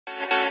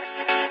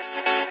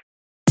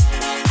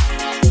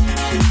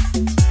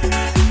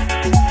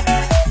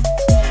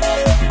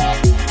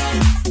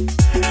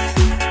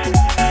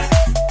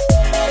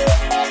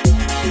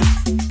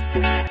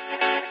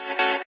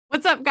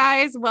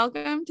guys.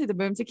 Welcome to the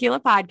Boom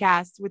Tequila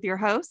podcast with your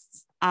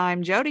hosts.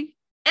 I'm Jody.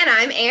 And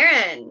I'm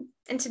Erin.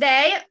 And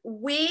today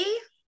we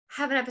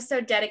have an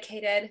episode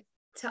dedicated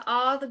to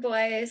all the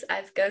boys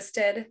I've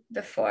ghosted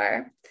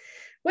before,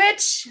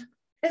 which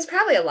is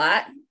probably a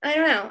lot. I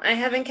don't know. I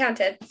haven't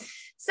counted.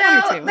 So,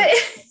 but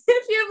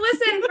if you've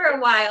listened for a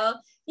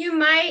while, you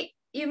might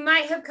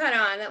have caught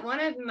on that one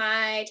of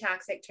my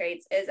toxic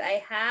traits is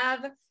I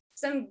have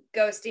some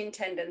ghosting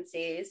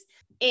tendencies.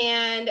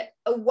 And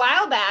a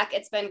while back,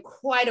 it's been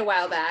quite a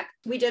while back,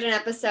 we did an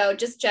episode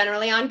just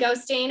generally on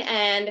ghosting.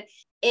 And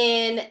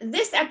in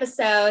this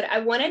episode,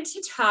 I wanted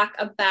to talk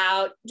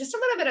about just a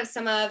little bit of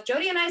some of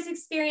Jody and I's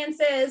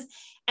experiences.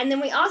 And then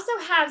we also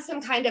have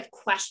some kind of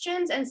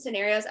questions and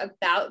scenarios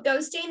about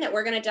ghosting that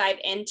we're going to dive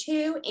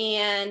into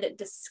and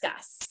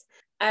discuss.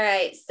 All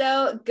right.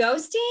 So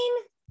ghosting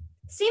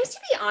seems to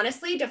be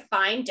honestly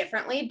defined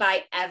differently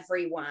by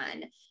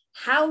everyone.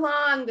 How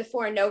long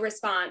before no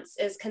response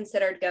is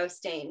considered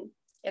ghosting?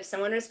 If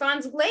someone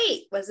responds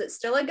late, was it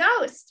still a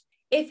ghost?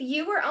 If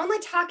you were only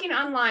talking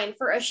online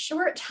for a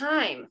short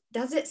time,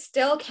 does it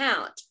still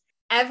count?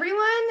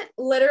 Everyone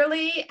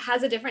literally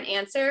has a different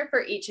answer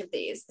for each of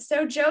these.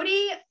 So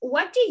Jody,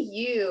 what do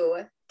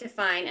you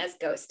define as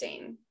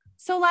ghosting?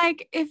 So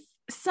like if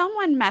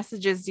someone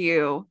messages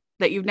you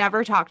that you've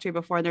never talked to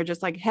before, and they're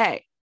just like,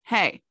 hey,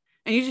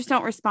 and you just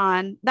don't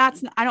respond,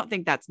 I don't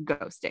think that's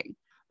ghosting.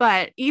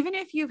 But even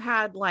if you've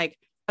had like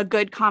a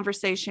good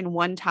conversation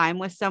one time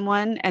with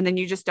someone and then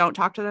you just don't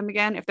talk to them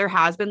again, if there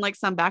has been like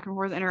some back and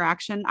forth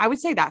interaction, I would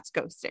say that's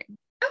ghosting.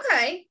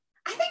 Okay.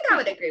 I think I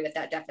would agree with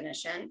that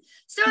definition.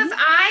 So if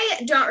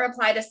I don't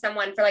reply to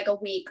someone for like a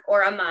week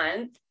or a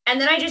month and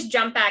then I just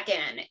jump back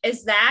in,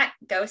 is that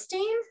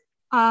ghosting?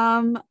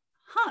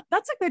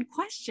 That's a good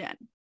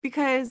question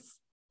because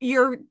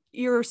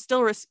you're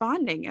still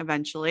responding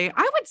eventually.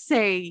 I would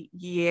say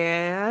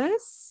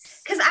yes.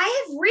 Because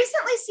I have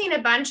recently seen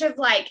a bunch of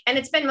and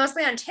it's been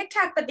mostly on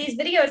TikTok, but these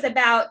videos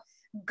about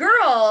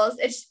girls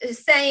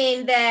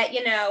saying that,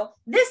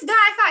 this guy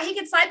thought he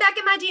could slide back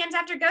in my DMs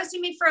after ghosting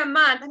me for a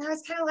month. And I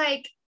was kind of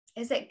like,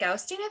 is it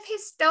ghosting if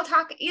he's still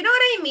talking? You know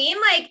what I mean?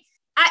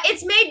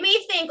 It's made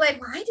me think why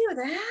do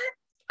that?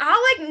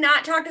 I'll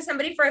not talk to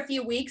somebody for a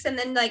few weeks and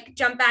then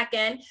jump back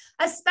in,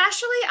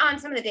 especially on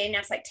some of the dating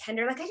apps like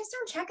Tinder. I just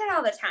don't check it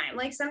all the time.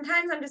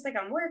 Sometimes I'm just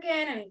I'm working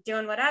and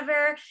doing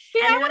whatever.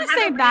 Yeah, I want to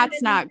say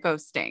that's not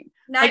ghosting.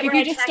 If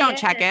you just don't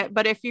check it,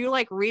 but if you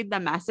read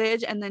the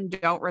message and then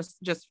don't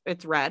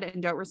it's read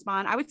and don't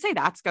respond, I would say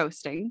that's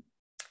ghosting.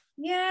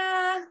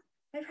 Yeah,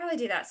 I probably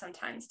do that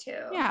sometimes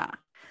too. Yeah.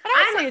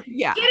 I'm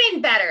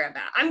getting better.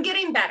 I'm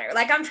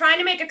trying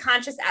to make a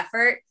conscious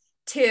effort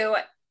to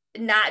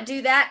not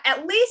do that.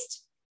 At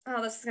least,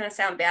 this is going to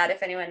sound bad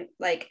if anyone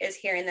is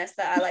hearing this,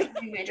 that I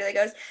majorly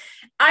goes.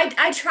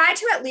 I try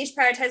to at least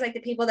prioritize the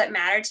people that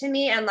matter to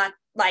me and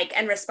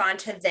and respond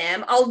to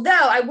them. Although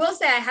I will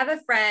say I have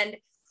a friend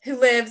who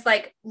lives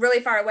really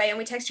far away and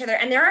we text each other.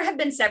 And there have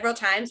been several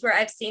times where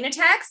I've seen a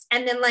text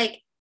and then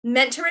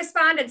meant to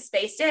respond and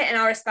spaced it. And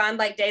I'll respond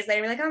days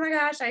later and be oh my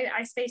gosh,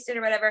 I spaced it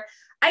or whatever.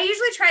 I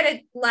usually try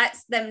to let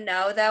them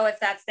know though, if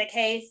that's the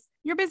case.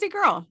 You're a busy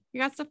girl. You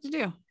got stuff to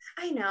do.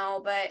 I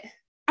know, but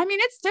I mean,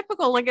 it's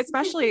typical,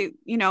 especially,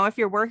 if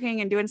you're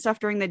working and doing stuff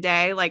during the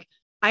day,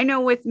 I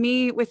know with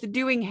me, with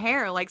doing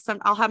hair,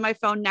 I'll have my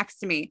phone next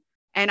to me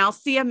and I'll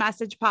see a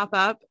message pop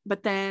up,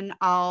 but then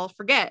I'll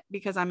forget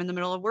because I'm in the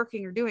middle of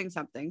working or doing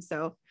something.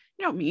 So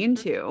you don't mean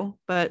to,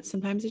 but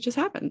sometimes it just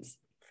happens.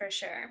 For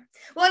sure.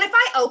 Well, and if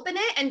I open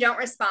it and don't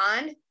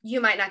respond,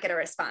 you might not get a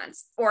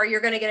response or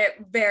you're going to get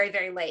it very,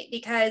 very late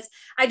because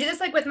I do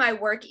this with my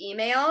work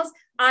emails.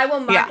 I will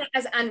mark it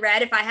as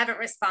unread if I haven't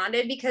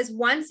responded because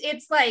once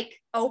it's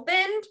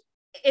opened,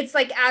 it's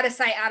out of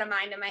sight, out of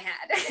mind in my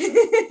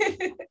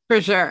head.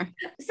 For sure.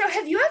 So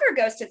have you ever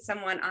ghosted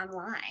someone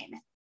online?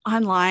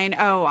 Online?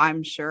 Oh,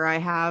 I'm sure I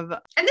have.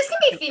 And this can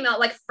be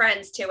female,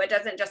 friends too. It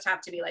doesn't just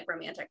have to be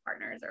romantic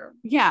partners or.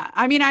 Yeah.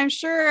 I mean, I'm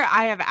sure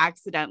I have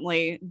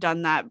accidentally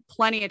done that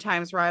plenty of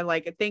times where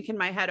I think in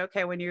my head,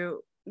 okay, when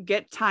you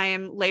get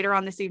time later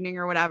on this evening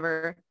or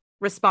whatever,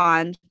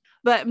 respond.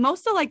 But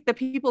most of the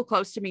people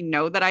close to me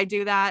know that I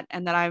do that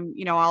and that I'm,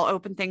 I'll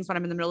open things when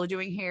I'm in the middle of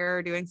doing hair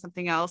or doing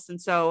something else. And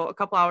so a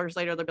couple hours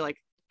later, they'll be like,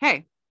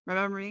 hey,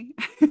 remember me?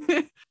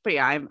 But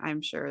yeah,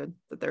 I'm sure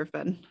that there've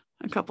been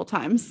a couple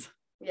times.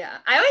 Yeah.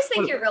 I always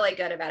think you're really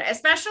good about it,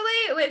 especially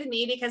with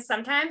me, because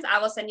sometimes I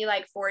will send you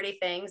 40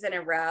 things in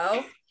a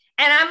row.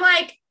 And I'm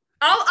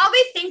I'll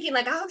be thinking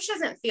I hope she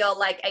doesn't feel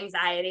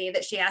anxiety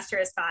that she has to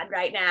respond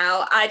right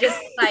now. I just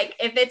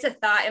if it's a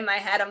thought in my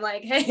head, I'm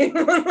hey.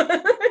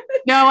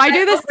 No, I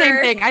do the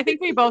same thing. I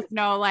think we both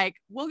know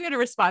we'll get a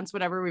response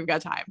whenever we've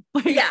got time.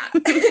 Yeah.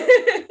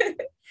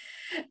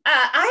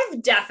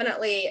 I've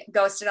definitely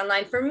ghosted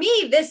online. For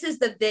me, this is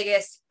the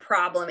biggest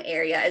problem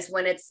area is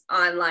when it's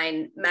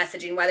online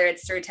messaging, whether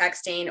it's through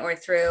texting or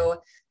through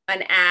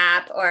an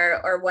app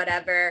or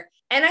whatever.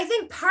 And I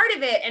think part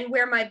of it and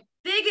where my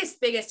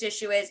biggest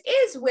issue is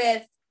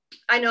with,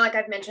 I know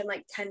I've mentioned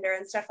Tinder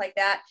and stuff like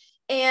that,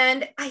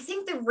 And I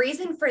think the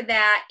reason for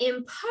that,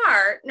 in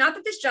part, not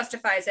that this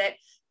justifies it,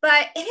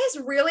 but it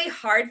is really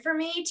hard for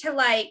me to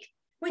like,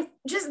 when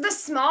just the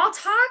small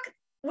talk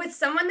with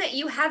someone that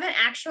you haven't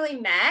actually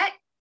met,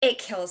 it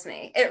kills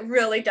me. It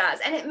really does.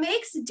 And it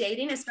makes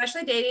dating,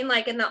 especially dating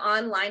like in the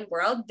online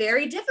world,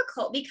 very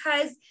difficult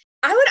because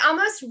I would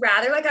almost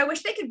rather, like, I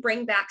wish they could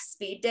bring back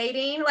speed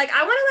dating. Like,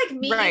 I want to like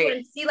meet you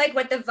and see like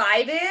what the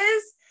vibe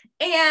is.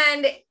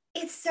 And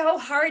it's so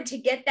hard to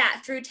get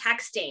that through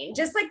texting,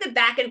 just like the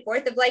back and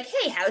forth of like,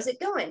 hey, how's it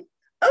going?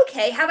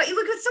 Okay, how about you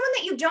look with someone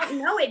that you don't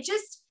know? It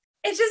just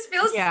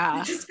feels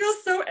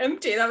so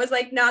empty. That was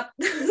like not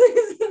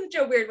such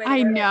a weird way.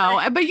 I know,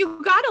 but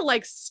you got to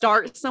like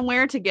start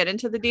somewhere to get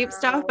into the deep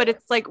stuff. But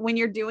it's like when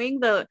you're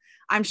doing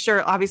I'm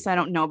sure, obviously I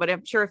don't know, but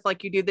I'm sure if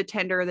like you do the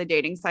Tinder or the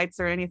dating sites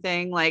or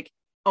anything like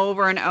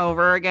over and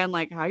over again,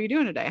 like, how you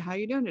doing today? How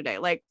you doing today?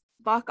 Like,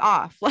 fuck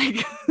off. Like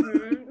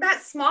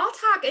that small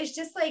talk is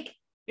just like,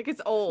 it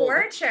gets old.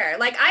 Torture.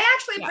 Like I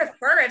actually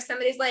prefer if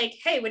somebody's like,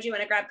 hey, would you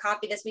want to grab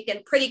coffee this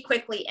weekend pretty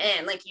quickly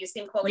in? Like you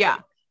seem cool. Yeah.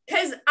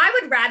 Because I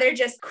would rather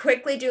just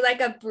quickly do like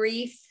a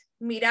brief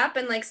meetup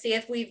and like see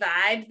if we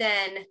vibe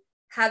than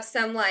have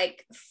some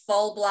like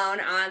full-blown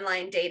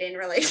online dating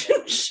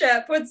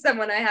relationship with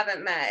someone I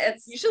haven't met.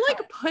 You should like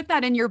put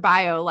that in your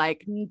bio,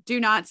 like, do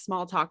not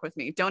small talk with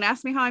me. Don't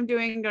ask me how I'm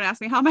doing. Don't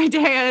ask me how my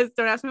day is.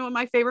 Don't ask me what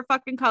my favorite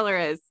fucking color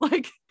is. Like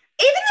even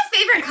the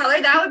favorite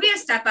color, that would be a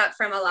step up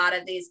from a lot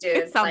of these dudes.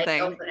 It's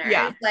something. Like openers.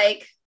 Yeah.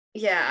 Like,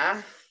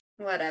 yeah,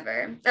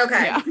 whatever.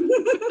 Okay. Yeah.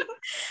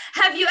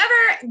 Have you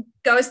ever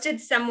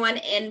ghosted someone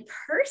in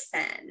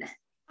person?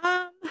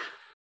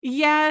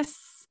 Yes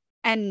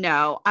and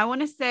no. I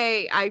want to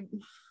say I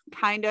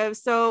kind of,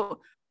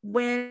 so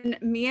when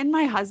me and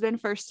my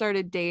husband first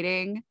started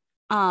dating,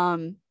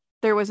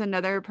 there was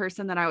another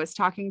person that I was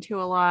talking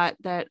to a lot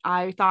that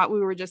I thought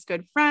we were just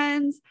good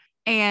friends.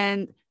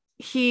 And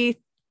he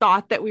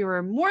thought that we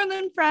were more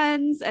than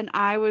friends. And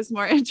I was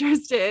more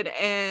interested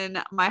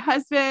in my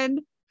husband.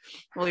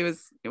 Well, he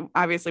was,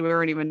 obviously we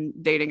weren't even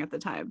dating at the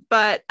time,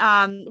 but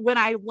when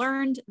I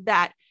learned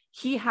that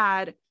he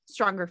had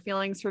stronger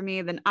feelings for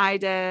me than I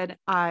did,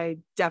 I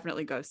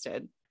definitely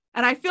ghosted.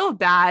 And I feel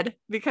bad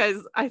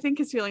because I think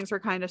his feelings were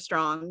kind of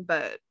strong,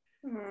 but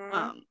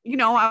you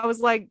know, I was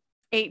like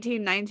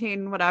 18,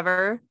 19,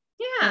 whatever.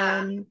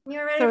 Yeah. So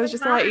it was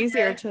just a lot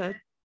easier to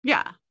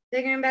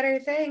bigger and better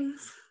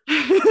things.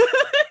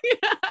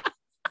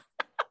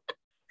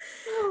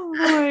 Oh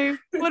boy.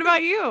 What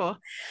about you?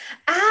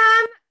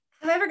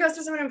 Have I ever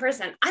ghosted someone in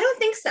person? I don't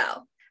think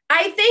so.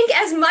 I think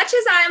as much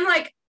as I'm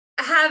like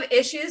have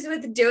issues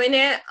with doing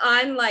it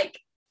on like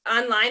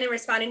online and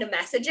responding to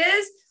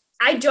messages,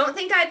 I don't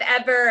think I've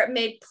ever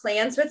made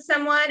plans with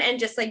someone and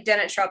just like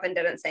didn't show up and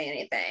didn't say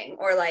anything,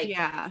 or like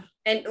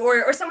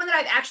or someone that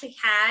I've actually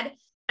had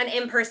an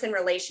in-person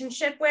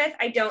relationship with.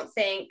 I don't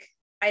think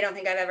I've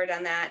ever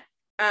done that.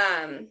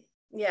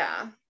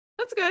 Yeah.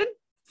 That's good.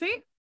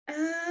 See?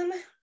 I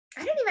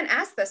didn't even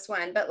ask this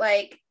one, but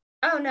like,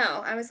 oh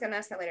no, I was gonna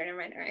ask that later. Never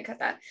mind. All right, cut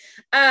that.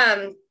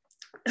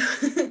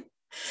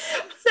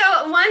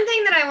 So one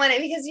thing that I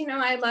wanted, because you know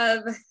I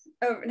love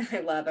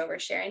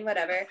oversharing,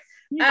 whatever.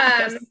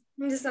 Yes.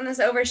 I'm just on this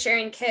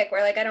oversharing kick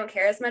where like I don't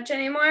care as much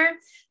anymore.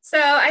 So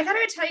I thought I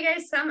would tell you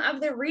guys some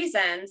of the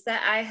reasons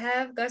that I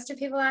have ghosted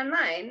people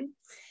online.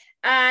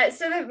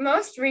 So the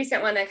most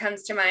recent one that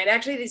comes to mind,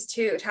 actually these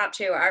top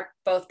two are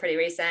both pretty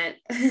recent,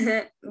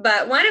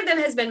 but one of them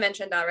has been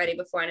mentioned already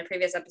before in a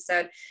previous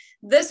episode.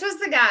 This was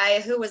the guy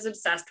who was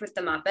obsessed with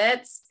the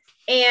Muppets,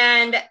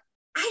 and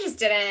I just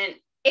didn't,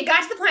 it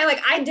got to the point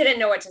like I didn't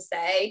know what to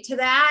say to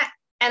that.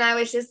 And I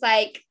was just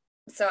like,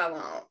 so I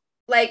won't.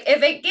 Like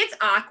if it gets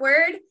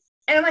awkward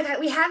and I'm like,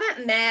 we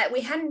haven't met,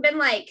 we hadn't been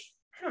like,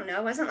 I don't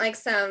know, it wasn't like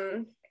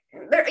some, you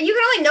can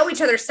only know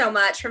each other so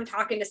much from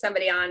talking to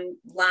somebody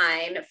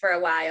online for a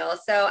while.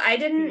 So I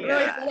didn't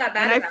really feel that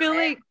bad. And I feel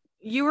like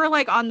you were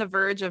like on the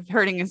verge of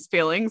hurting his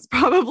feelings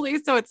probably.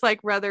 So it's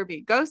like rather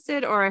be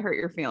ghosted or I hurt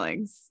your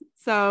feelings.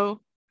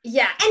 So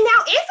yeah. And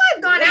now if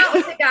I've gone out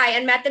with a guy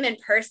and met them in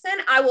person,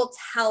 I will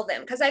tell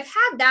them, because I've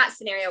had that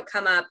scenario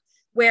come up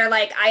where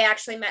like I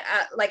actually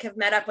have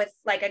met up with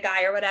like a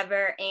guy or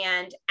whatever.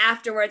 And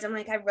afterwards I'm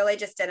like, I really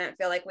just didn't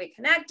feel like we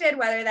connected,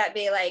 whether that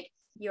be like,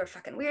 you were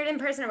fucking weird in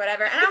person or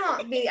whatever. And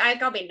I'll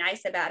be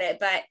nice about it,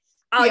 but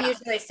I'll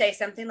usually say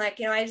something like,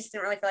 you know, I just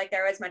didn't really feel like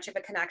there was much of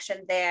a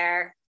connection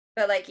there,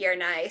 but like, you're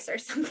nice or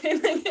something. I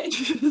try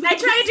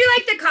to do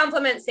like the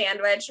compliment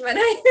sandwich when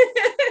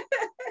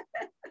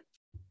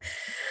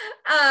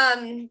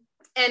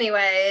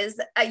anyways,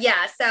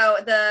 so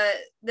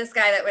this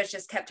guy that was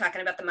just kept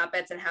talking about the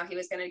Muppets and how he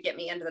was going to get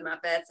me into the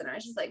Muppets. And I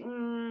was just like,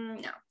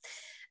 no.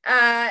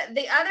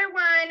 The other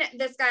one,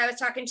 this guy I was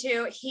talking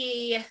to,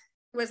 he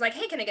was like,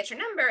 hey, can I get your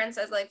number? And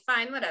says like,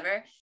 fine,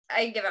 whatever.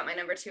 I give out my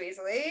number too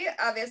easily,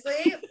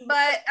 obviously.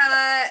 But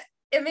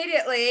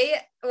immediately,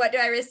 what do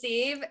I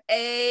receive?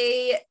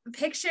 A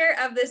picture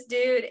of this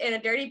dude in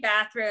a dirty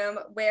bathroom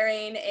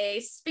wearing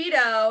a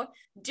Speedo,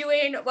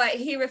 doing what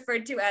he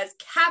referred to as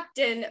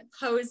captain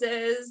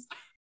poses.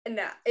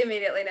 No,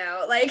 immediately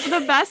no. Like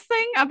The best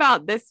thing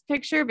about this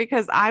picture,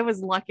 because I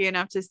was lucky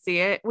enough to see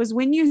it, was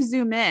when you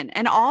zoom in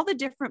and all the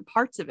different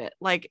parts of it.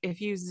 Like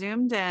if you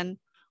zoomed in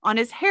on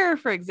his hair,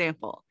 for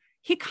example,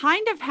 he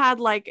kind of had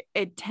like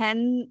a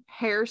 10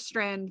 hair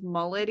strand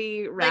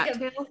mullety like rat a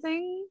tail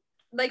thing.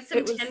 like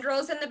some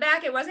tendrils in the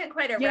back. It wasn't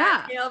quite a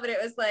rat tail, but it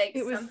was like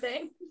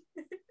something.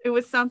 It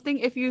was something.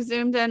 If you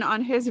zoomed in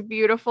on his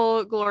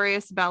beautiful,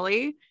 glorious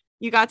belly,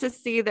 you got to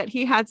see that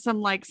he had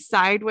some like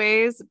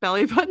sideways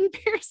belly button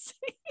piercing.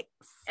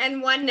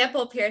 And one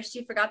nipple pierced.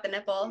 You forgot the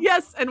nipple.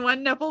 Yes, and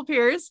one nipple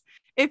pierced.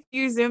 If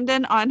you zoomed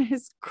in on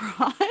his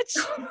crotch,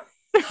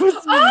 there was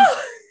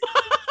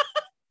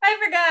I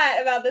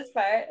forgot about this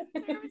part.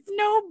 there was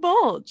no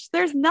bulge.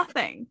 There's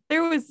nothing.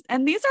 There was,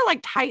 and these are like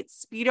tight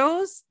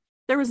Speedos.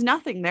 There was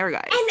nothing there,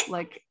 guys. And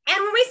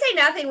when we say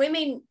nothing, we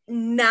mean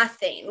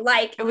nothing.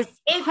 Like it was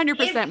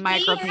 100%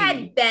 micro. If he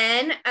had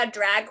been a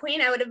drag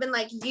queen, I would have been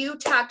like, you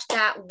tucked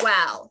that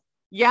well.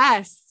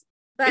 Yes.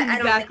 But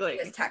exactly. I don't think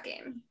he was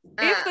tucking.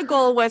 If the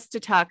goal was to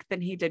tuck,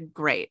 then he did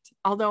great.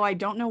 Although I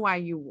don't know why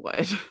you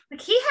would.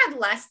 Like he had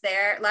less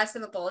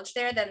of a bulge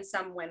there than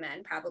some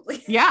women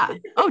probably. Yeah.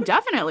 Oh,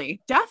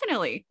 definitely.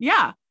 Definitely.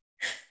 Yeah.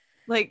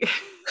 Like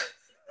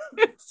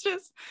it's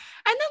just,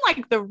 and then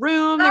like the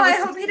room. Oh, I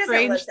hope he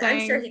doesn't listen.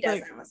 I'm sure he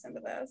doesn't like, listen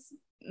to this.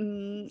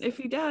 If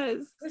he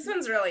does. This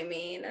one's really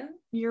mean.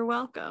 You're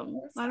welcome.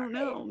 I don't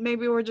know.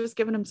 Maybe we're just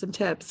giving him some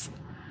tips.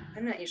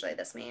 I'm not usually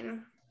this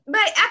mean.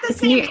 But at the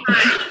same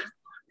time,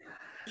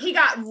 he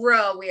got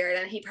real weird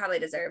and he probably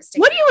deserves to.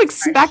 What do you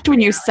expect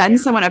when you send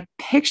someone a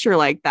picture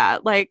like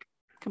that? Like,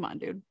 come on,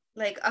 dude.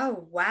 Like,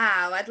 oh,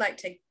 wow. I'd like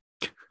to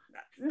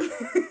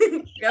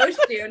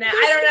ghost you now.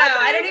 I don't know.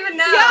 I don't even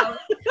know. Yeah.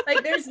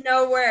 Like, there's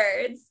no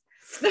words.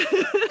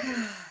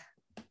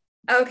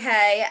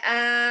 Okay.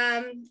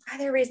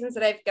 Other reasons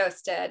that I've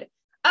ghosted.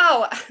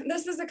 Oh,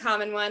 this is a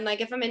common one.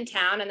 Like if I'm in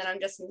town and then I'm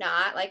just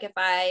not, like if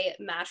I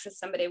match with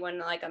somebody when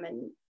like I'm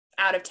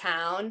out of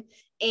town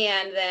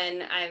and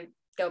then I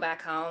go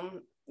back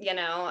home, you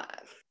know,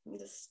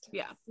 just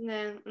yeah.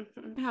 Nah.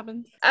 It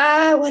happens.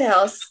 What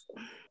else?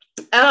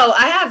 Oh,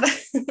 I have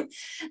this one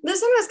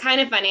was kind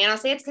of funny, and I'll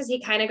say it's because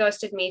he kind of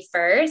ghosted me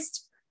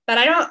first, but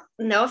I don't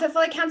know if it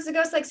fully counts as a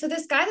ghost. Like, so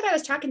this guy that I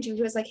was talking to,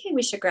 he was like, hey,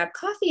 we should grab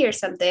coffee or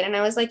something. And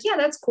I was like, yeah,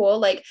 that's cool.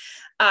 Like,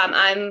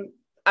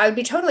 I would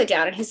be totally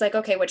down. And he's like,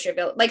 okay, what's your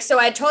bill? Like, so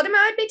I told him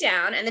I would be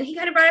down, and then he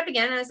kind of brought it up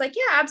again. And I was like,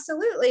 yeah,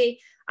 absolutely.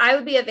 I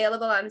would be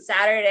available on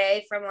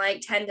Saturday from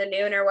like 10 to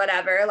noon or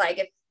whatever. Like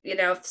if, you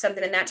know, if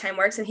something in that time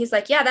works. And he's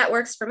like, yeah, that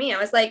works for me. I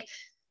was like,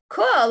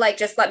 cool. Like,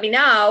 just let me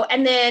know.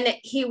 And then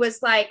he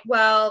was like,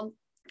 well,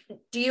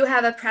 do you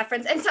have a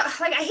preference? And so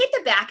like, I hate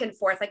the back and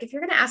forth. Like if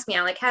you're going to ask me,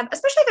 I like have,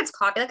 especially if it's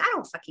coffee, like I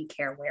don't fucking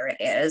care where it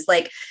is.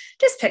 Like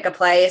just pick a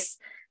place,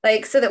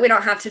 like, so that we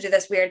don't have to do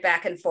this weird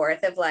back and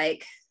forth of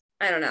like,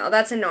 I don't know.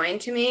 That's annoying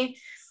to me,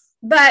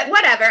 but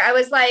whatever. I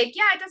was like,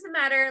 yeah, it doesn't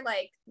matter.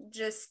 Like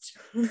just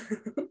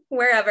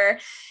wherever.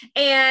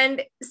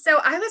 And so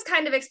I was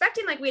kind of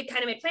expecting, like we had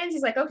kind of made plans.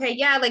 He's like, okay,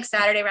 yeah, like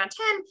Saturday around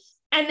 10.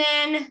 And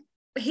then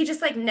he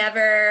just like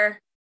never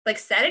like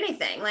said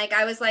anything. Like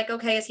I was like,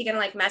 okay, is he gonna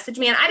like message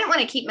me? And I didn't want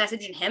to keep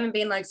messaging him and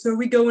being like, so are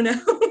we going out?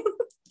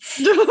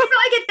 So like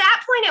at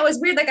that point it was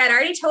weird. Like I'd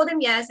already told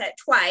him yes at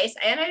twice,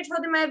 and I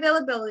told him my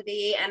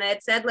availability, and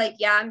I'd said like,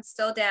 yeah, I'm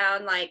still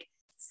down. Like,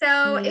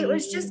 so it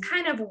was just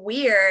kind of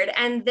weird.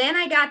 And then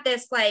I got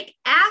this like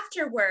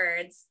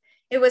afterwards,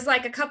 it was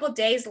like a couple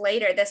days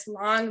later, this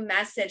long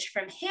message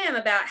from him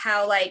about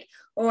how like,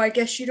 oh, I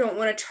guess you don't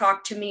want to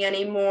talk to me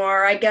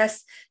anymore. I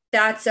guess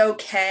that's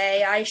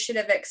okay. I should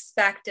have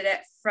expected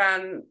it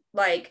from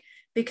like,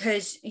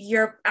 because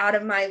you're out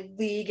of my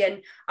league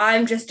and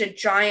I'm just a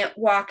giant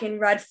walking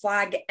red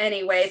flag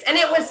anyways. And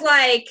it was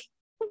like,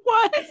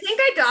 what? I think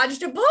I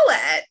dodged a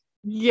bullet.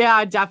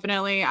 Yeah,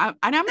 definitely. And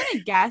I'm going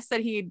to guess that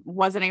he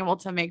wasn't able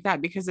to make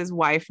that because his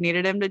wife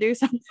needed him to do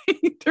something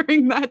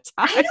during that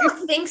time. I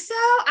don't think so.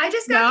 I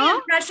just got the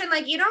impression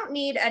like you don't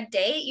need a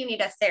date. You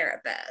need a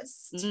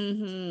therapist.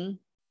 Mm-hmm.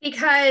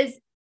 Because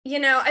you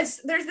know,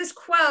 there's this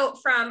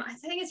quote from, I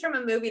think it's from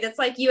a movie that's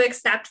like, we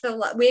accept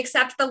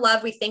the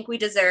love we think we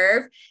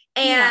deserve.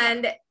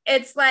 And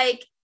it's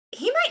like,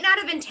 he might not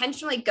have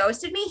intentionally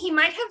ghosted me. He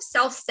might have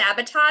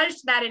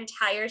self-sabotaged that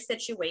entire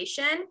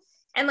situation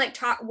and like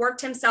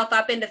worked himself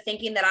up into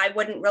thinking that I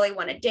wouldn't really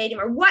want to date him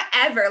or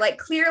whatever. Like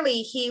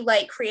clearly he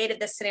like created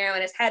this scenario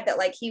in his head that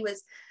like he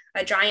was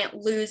a giant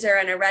loser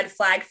and a red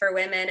flag for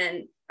women,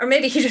 and, or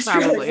maybe he just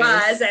really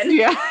was. And,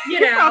 you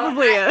know,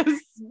 probably is.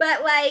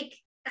 But like,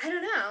 I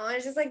don't know.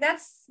 It's just like,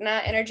 that's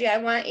not energy I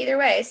want either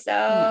way.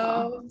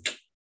 So,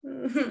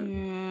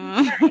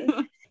 And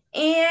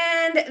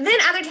then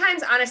other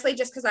times, honestly,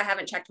 just because I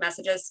haven't checked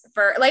messages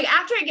for like,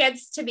 after it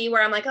gets to be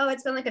where I'm like, oh,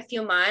 it's been like a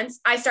few months,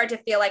 I start to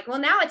feel like, well,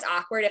 now it's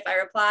awkward if I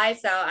reply.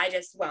 So I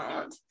just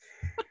won't.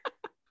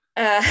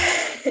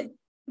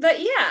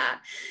 But yeah,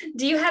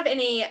 do you have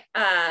any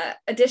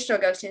additional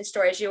ghosting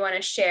stories you want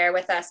to share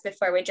with us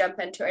before we jump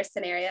into our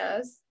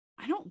scenarios?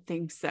 I don't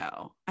think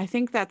so. I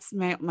think that's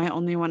my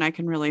only one I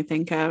can really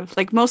think of.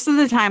 Like most of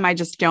the time, I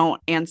just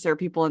don't answer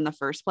people in the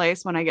first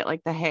place when I get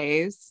like the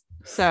haze.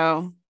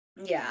 So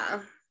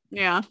Yeah.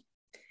 yeah.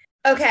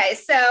 Okay,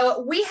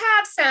 so we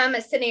have some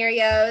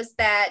scenarios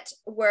that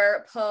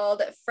were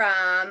pulled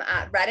from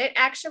Reddit,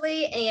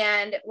 actually,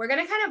 and we're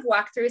going to kind of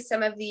walk through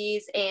some of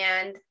these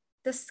and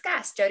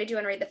discuss. Jody, do you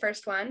want to read the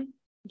first one?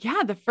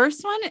 Yeah. The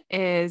first one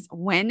is,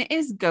 when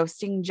is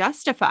ghosting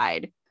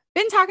justified?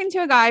 Been talking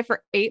to a guy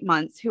for 8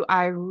 months who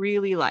I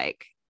really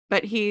like,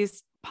 but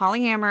he's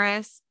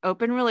polyamorous,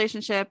 open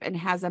relationship, and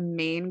has a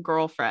main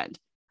girlfriend.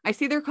 I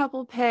see their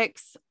couple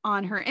pics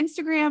on her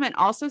Instagram and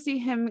also see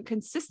him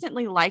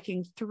consistently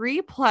liking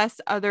 3+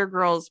 other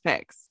girls'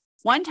 pics.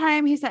 One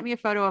time he sent me a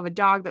photo of a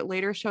dog that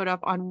later showed up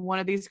on one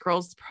of these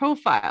girls'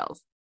 profiles.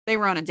 They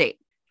were on a date.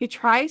 He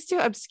tries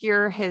to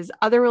obscure his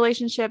other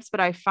relationships, but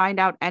I find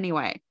out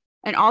anyway.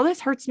 And all this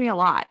hurts me a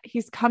lot.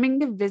 He's coming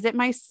to visit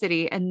my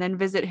city and then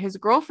visit his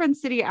girlfriend's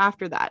city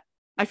after that.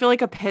 I feel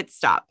like a pit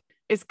stop.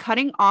 Is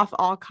cutting off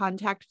all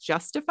contact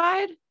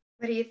justified?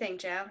 What do you think,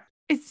 Joe?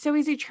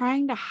 Is he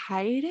trying to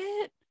hide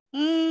it?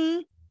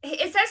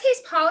 It says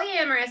he's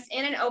polyamorous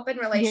in an open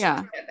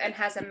relationship and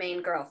has a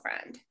main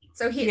girlfriend.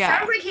 So it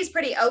sounds like he's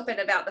pretty open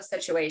about the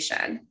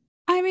situation.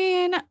 I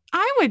mean,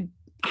 I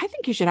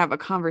think you should have a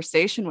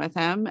conversation with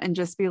him and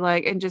just be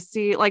like, and just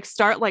see, like,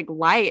 start like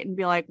light and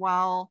be like,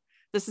 well,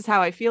 this is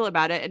how I feel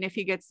about it. And if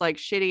he gets like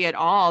shitty at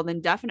all,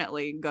 then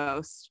definitely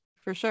ghost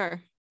for sure.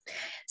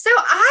 So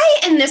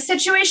I, in this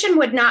situation,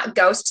 would not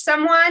ghost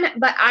someone,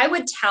 but I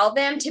would tell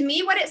them. To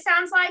me, what it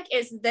sounds like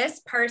is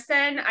this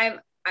person, I'm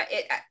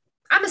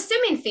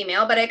assuming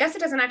female, but I guess it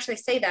doesn't actually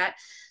say that.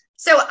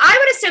 So I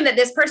would assume that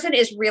this person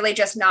is really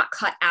just not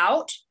cut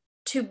out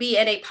to be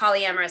in a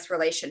polyamorous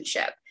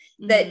relationship.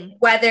 That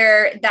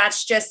whether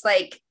that's just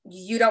like,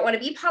 you don't want to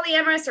be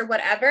polyamorous or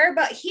whatever,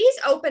 but he's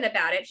open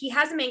about it. He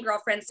has a main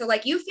girlfriend. So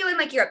like, you feeling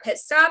like you're a pit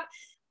stop,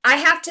 I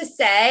have to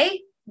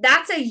say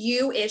that's a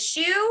you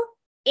issue,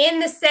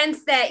 in the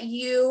sense that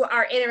you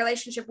are in a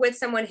relationship with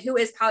someone who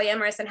is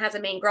polyamorous and has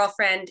a main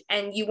girlfriend,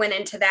 and you went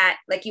into that,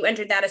 like you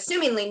entered that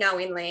assumingly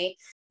knowingly.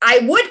 I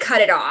would cut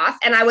it off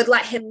and I would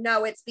let him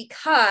know it's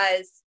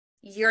because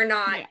you're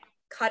not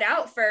cut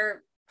out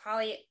for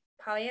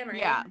polyamory.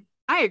 Yeah,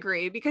 I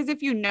agree. Because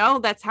if you know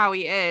that's how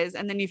he is,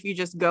 and then if you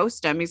just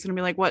ghost him, he's going to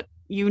be like, what,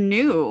 you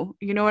knew,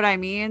 you know what I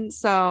mean?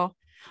 So,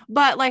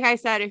 but like I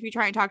said, if you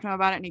try and talk to him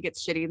about it and he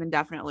gets shitty, then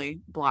definitely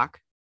block.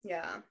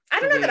 Yeah.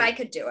 I don't know that I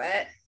could do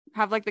it.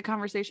 Have like the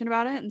conversation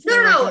about it and say,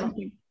 no,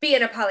 be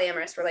in a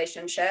polyamorous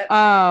relationship.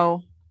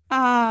 Oh,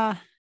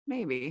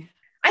 maybe.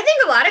 I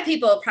think a lot of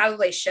people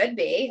probably should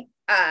be.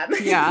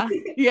 Yeah.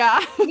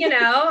 You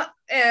know,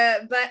 but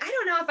I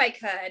don't know if I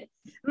could.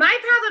 My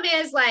problem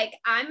is, like,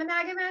 I'm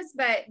monogamous,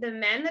 but the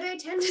men that I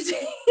tend to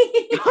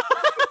date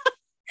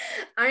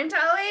aren't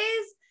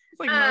always. It's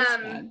like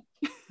most men.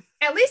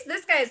 At least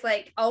this guy's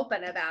like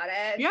open about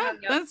it. Yeah,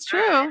 that's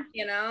true.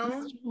 You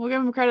know, we'll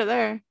give him credit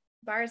there.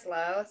 Bar's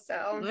low,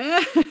 so.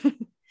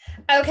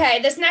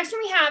 Okay, this next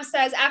one we have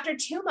says, after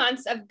 2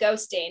 months of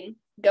ghosting,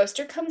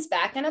 ghoster comes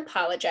back and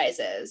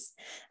apologizes.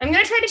 I'm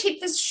going to try to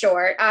keep this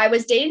short. I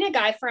was dating a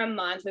guy for a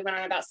month. We went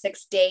on about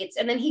 6 dates,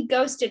 and then he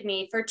ghosted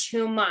me for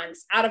 2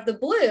 months. Out of the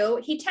blue,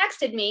 he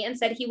texted me and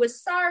said he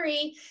was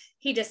sorry.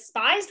 He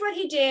despised what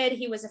he did.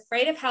 He was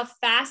afraid of how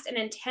fast and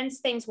intense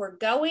things were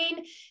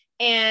going.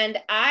 And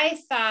I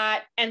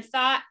thought,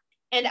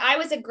 and I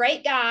was a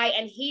great guy,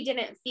 and he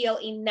didn't feel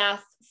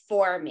enough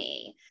for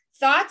me.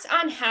 Thoughts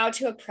on how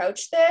to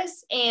approach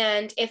this?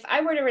 And if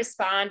I were to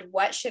respond,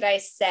 what should I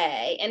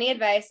say? Any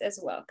advice is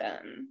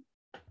welcome.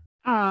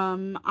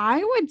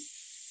 I would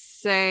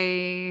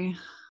say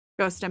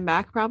ghost him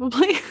back,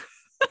 probably.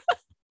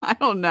 I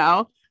don't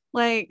know.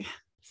 Like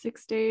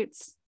 6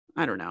 dates.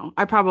 I don't know.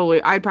 I'd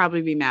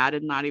probably be mad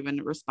and not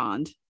even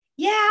respond.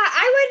 Yeah,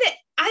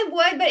 I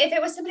would, but if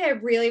it was somebody I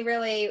really,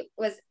 really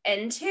was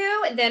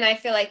into, then I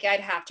feel like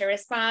I'd have to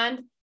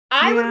respond.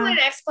 I would want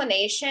an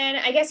explanation.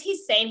 I guess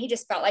he's saying he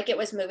just felt like it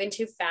was moving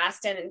too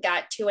fast and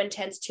got too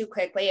intense too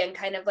quickly and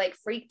kind of like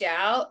freaked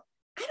out.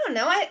 I don't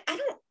know. I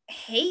don't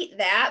hate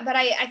that, but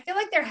I feel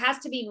like there has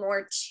to be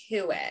more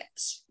to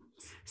it.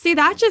 See,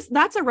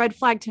 that's a red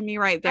flag to me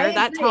right there.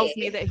 That tells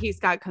me that he's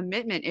got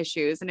commitment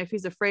issues. And if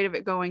he's afraid of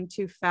it going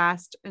too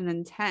fast and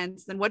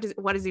intense, then what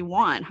does he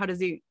want? How does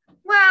he,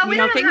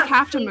 well, things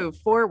have to move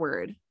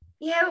forward.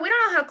 Yeah, but we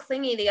don't know how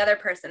clingy the other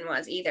person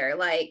was either.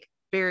 Like,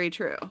 very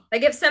true.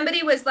 Like if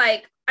somebody was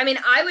like, I mean,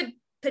 I would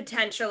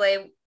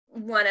potentially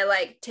want to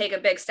like take a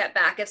big step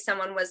back if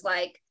someone was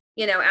like,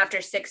 you know,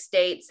 after 6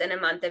 dates and a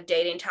month of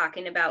dating,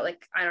 talking about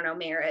like, I don't know,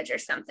 marriage or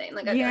something.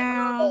 Like,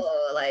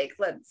 like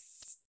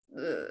let's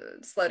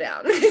slow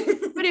down.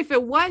 But if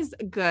it was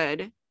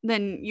good,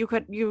 then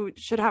you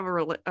should have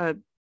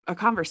a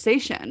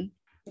conversation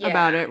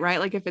about it, right?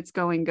 Like if it's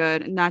going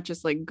good and not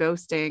just like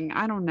ghosting.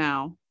 I don't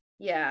know.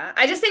 Yeah.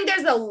 I just think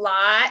there's a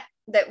lot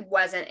that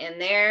wasn't in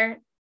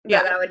there.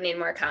 Yeah, that would need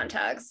more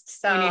context.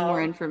 So we need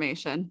more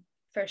information.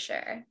 For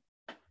sure.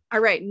 All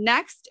right.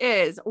 Next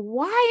is,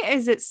 why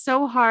is it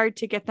so hard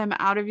to get them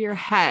out of your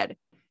head?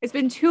 It's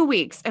been 2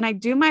 weeks and I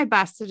do my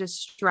best to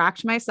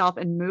distract myself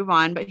and move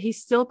on, but he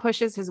still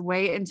pushes his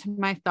way into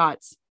my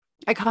thoughts.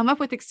 I come up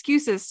with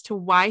excuses to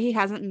why he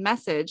hasn't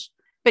messaged,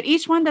 but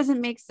each one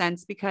doesn't make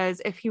sense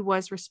because if he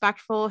was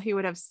respectful, he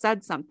would have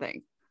said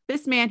something.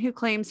 This man who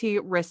claims he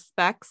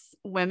respects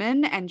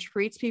women and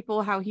treats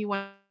people how he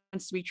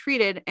wants to be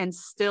treated, and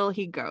still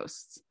he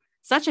ghosts.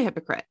 Such a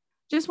hypocrite.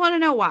 Just want to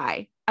know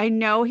why. I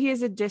know he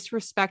is a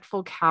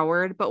disrespectful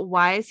coward, but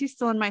why is he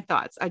still in my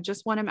thoughts? I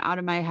just want him out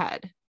of my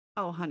head.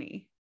 Oh,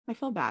 honey, I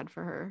feel bad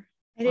for her.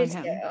 I do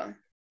too.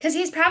 Because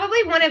he's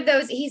probably one of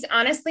those, he's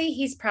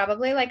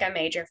probably like a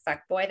major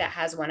fuckboy that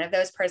has one of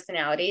those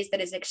personalities that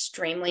is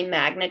extremely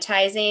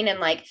magnetizing and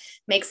like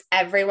makes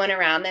everyone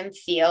around them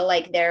feel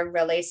like they're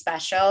really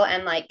special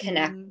and like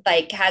connect,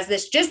 like has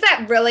this, just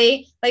that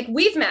really, like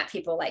we've met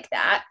people like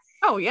that.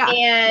 Oh yeah.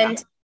 And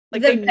yeah.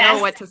 Like they know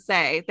what to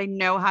say. They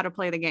know how to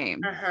play the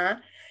game.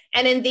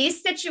 And in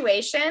these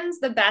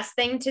situations, the best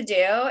thing to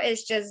do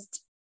is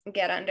just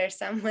get under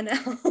someone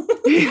else.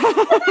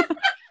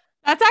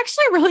 That's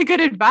actually really good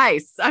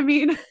advice. I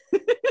mean,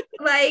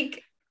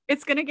 like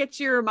it's going to get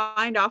your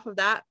mind off of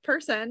that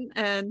person.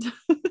 And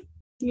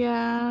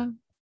yeah,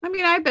 I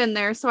mean, I've been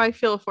there, so I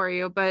feel for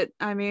you, but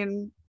I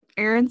mean,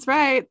 Erin's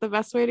right. The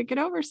best way to get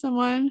over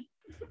someone.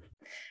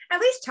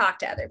 At least talk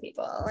to other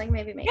people. Like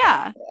maybe make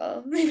yeah.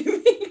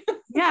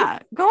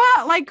 Go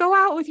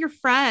out with your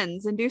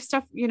friends and do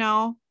stuff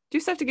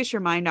to get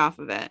your mind off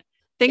of it.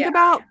 Think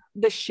about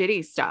the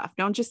shitty stuff.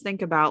 Don't just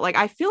think about, like,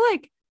 I feel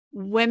like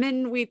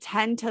women, we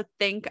tend to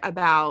think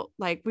about,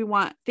 like,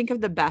 think of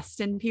the best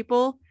in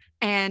people,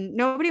 and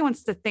nobody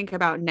wants to think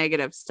about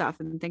negative stuff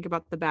and think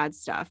about the bad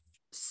stuff.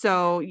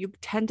 So you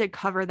tend to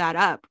cover that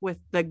up with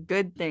the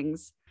good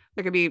things.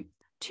 There could be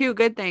 2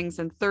 good things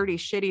and 30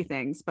 shitty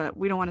things, but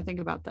we don't want to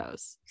think about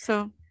those.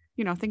 So,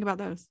 think about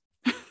those.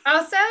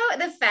 Also,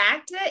 the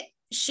fact that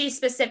she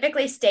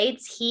specifically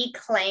states he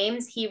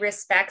claims he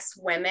respects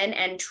women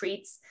and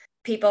treats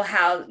people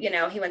how,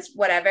 he wants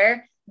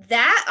whatever,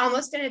 that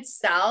almost in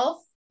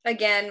itself,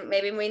 again,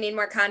 maybe we need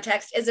more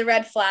context, is a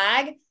red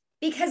flag,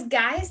 because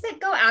guys that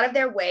go out of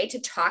their way to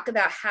talk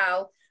about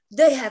how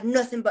they have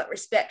nothing but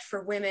respect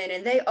for women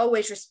and they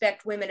always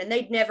respect women and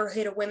they'd never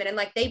hit a woman, and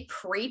like they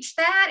preach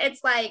that,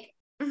 it's like,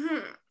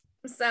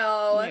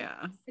 so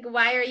yeah. Like,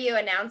 why are you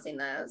announcing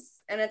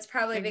this? And it's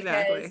probably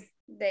because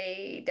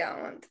they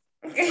don't.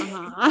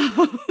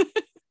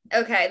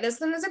 Okay, this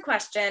one is a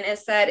question. It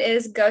said,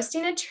 is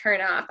ghosting a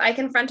turnoff? I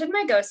confronted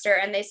my ghoster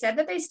and they said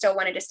that they still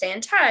wanted to stay in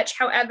touch.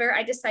 However,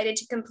 I decided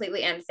to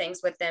completely end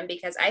things with them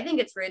because I think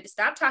it's rude to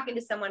stop talking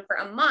to someone for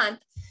a month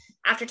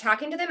after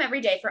talking to them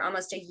every day for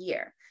almost a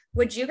year.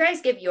 Would you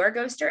guys give your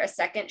ghoster a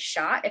second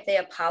shot if they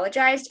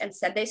apologized and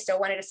said they still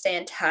wanted to stay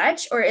in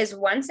touch, or is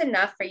once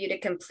enough for you to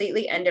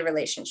completely end a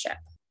relationship?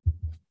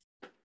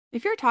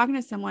 If you're talking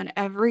to someone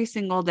every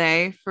single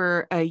day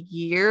for a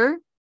year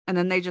and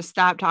then they just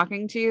stop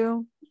talking to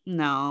you,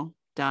 no,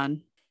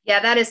 done. Yeah,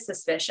 that is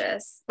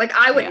suspicious. Like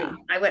I wouldn't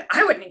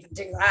even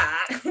do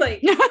that.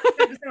 Like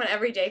someone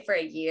every day for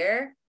a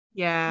year.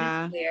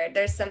 Yeah. That's weird.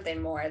 There's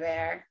something more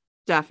there.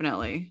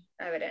 Definitely.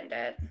 I would end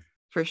it.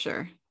 For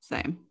sure.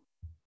 Same.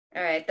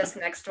 All right. This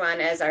next one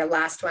is our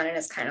last one and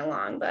it's kind of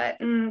long, but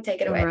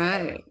take it away. All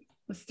right.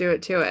 Let's do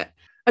it to it.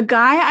 A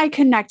guy I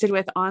connected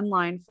with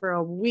online for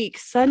a week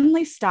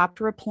suddenly stopped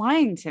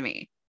replying to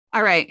me.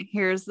 All right,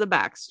 here's the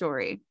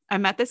backstory. I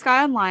met this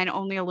guy online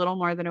only a little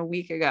more than a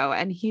week ago,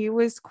 and he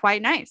was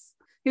quite nice.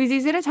 He was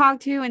easy to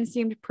talk to and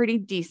seemed pretty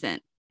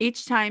decent.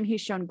 Each time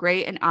he's shown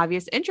great and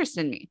obvious interest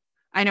in me.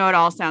 I know it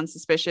all sounds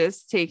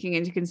suspicious, taking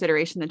into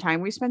consideration the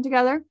time we spent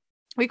together.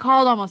 We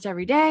called almost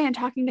every day, and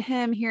talking to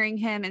him, hearing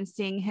him, and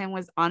seeing him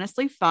was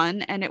honestly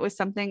fun, and it was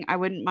something I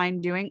wouldn't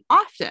mind doing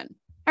often.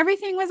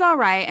 Everything was all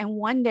right, and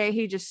one day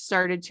he just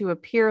started to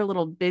appear a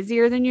little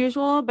busier than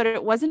usual, but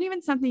it wasn't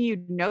even something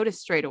you'd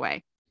notice straight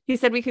away. He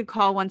said we could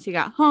call once he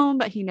got home,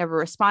 but he never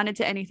responded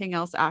to anything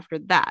else after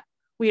that.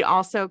 We'd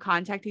also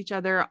contact each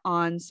other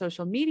on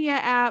social media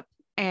app,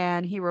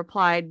 and he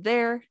replied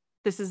there,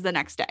 this is the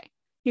next day.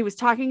 He was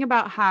talking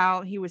about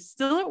how he was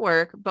still at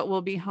work, but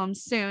will be home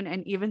soon,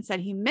 and even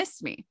said he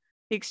missed me.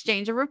 The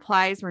exchange of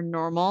replies were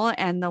normal,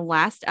 and the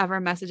last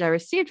ever message I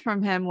received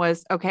from him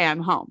was, okay,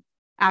 I'm home.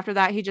 After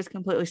that, he just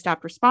completely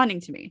stopped responding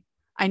to me.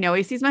 I know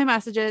he sees my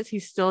messages. He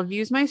still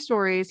views my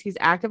stories. He's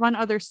active on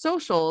other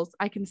socials.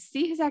 I can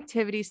see his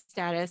activity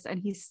status, and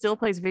he still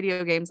plays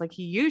video games like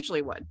he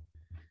usually would.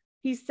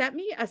 He sent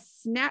me a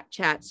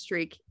Snapchat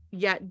streak,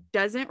 yet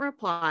doesn't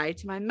reply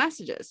to my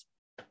messages.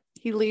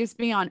 He leaves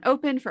me on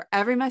open for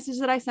every message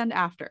that I send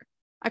after.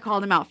 I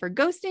called him out for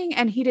ghosting,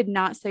 and he did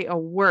not say a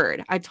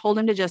word. I told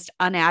him to just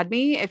unadd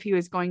me if he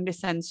was going to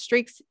send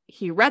streaks.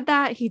 He read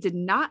that. He did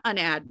not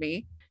unadd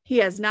me. He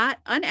has not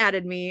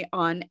unadded me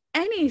on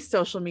any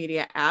social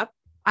media app.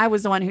 I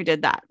was the one who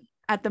did that.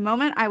 At the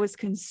moment, I was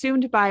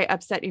consumed by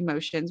upset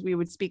emotions. We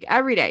would speak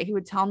every day. He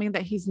would tell me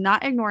that he's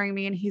not ignoring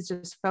me and he's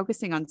just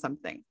focusing on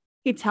something.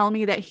 He'd tell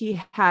me that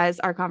he has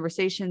our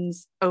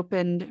conversations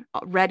opened,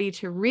 ready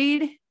to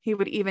read. He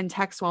would even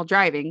text while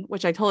driving,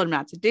 which I told him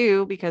not to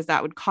do because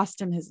that would cost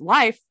him his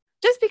life,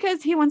 just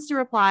because he wants to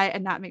reply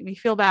and not make me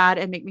feel bad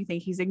and make me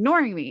think he's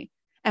ignoring me.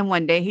 And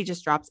one day he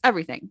just drops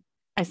everything.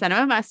 I sent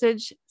him a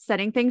message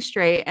setting things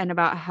straight and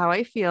about how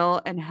I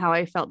feel and how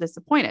I felt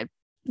disappointed.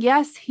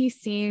 Yes, he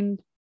seen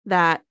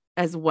that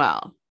as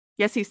well.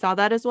 Yes, he saw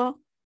that as well.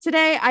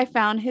 Today, I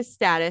found his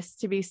status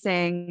to be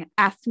saying,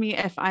 ask me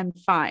if I'm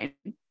fine.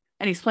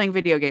 And he's playing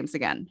video games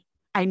again.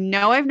 I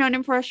know I've known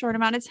him for a short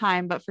amount of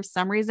time, but for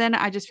some reason,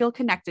 I just feel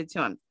connected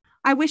to him.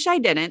 I wish I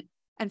didn't.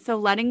 And so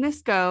letting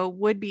this go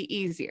would be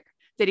easier.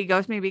 Did he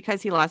ghost me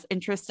because he lost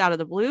interest out of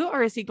the blue,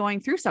 or is he going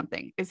through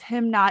something? Is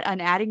him not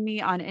unadding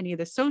me on any of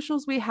the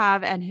socials we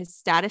have and his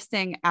status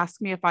saying,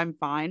 ask me if I'm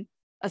fine,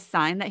 a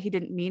sign that he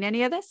didn't mean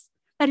any of this?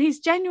 That he's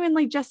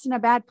genuinely just in a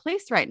bad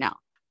place right now?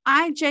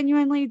 I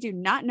genuinely do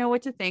not know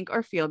what to think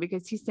or feel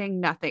because he's saying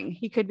nothing.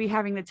 He could be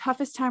having the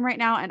toughest time right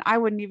now and I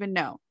wouldn't even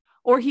know.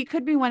 Or he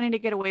could be wanting to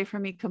get away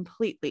from me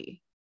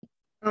completely.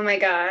 Oh my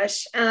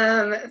gosh.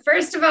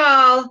 First of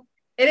all,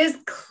 it is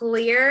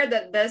clear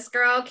that this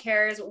girl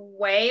cares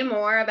way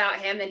more about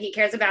him than he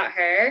cares about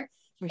her.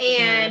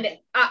 And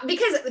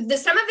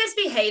because some of this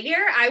behavior,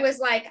 I was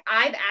like,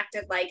 I've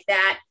acted like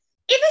that.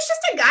 If it's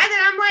just a guy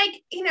that I'm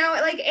like, you know,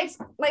 like, it's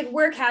like,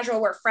 we're casual,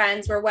 we're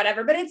friends, we're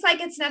whatever, but it's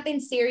like, it's nothing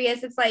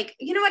serious. It's like,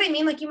 you know what I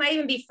mean? Like, you might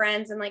even be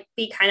friends and like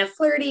be kind of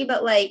flirty,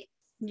 but like,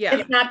 yeah,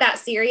 it's not that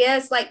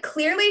serious. Like,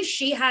 clearly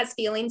she has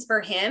feelings for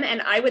him.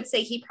 And I would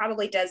say he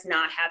probably does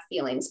not have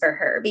feelings for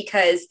her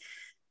because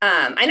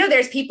I know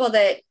there's people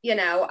that, you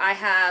know, I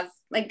have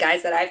like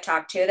guys that I've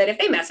talked to that if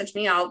they message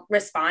me, I'll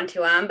respond to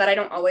them, but I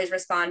don't always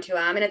respond to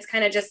them. And it's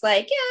kind of just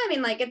like, yeah, I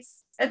mean, like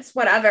it's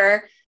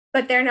whatever,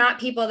 but they're not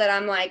people that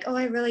I'm like, oh,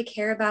 I really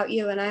care about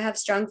you. And I have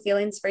strong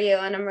feelings for you.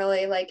 And I'm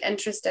really like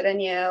interested in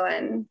you.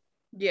 And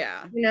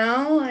yeah, you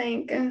know,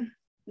 like,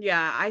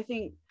 yeah,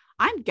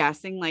 I'm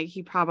guessing like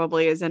he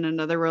probably is in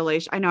another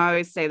relation. I know I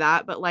always say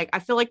that, but like, I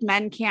feel like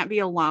men can't be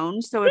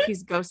alone. So if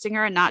he's ghosting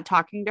her and not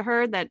talking to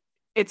her, that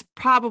it's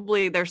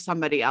probably there's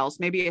somebody else,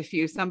 maybe a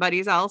few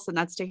somebody's else. And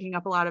that's taking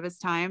up a lot of his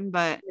time.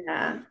 But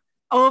yeah,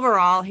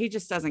 overall, he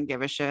just doesn't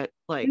give a shit.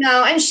 Like,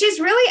 no. And she's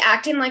really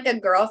acting like a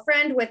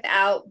girlfriend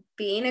without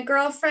being a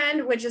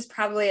girlfriend, which is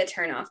probably a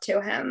turnoff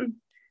to him.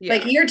 Yeah.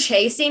 Like, you're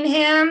chasing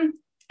him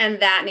and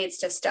that needs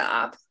to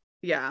stop.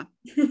 Yeah,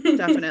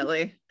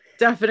 definitely.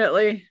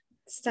 Definitely.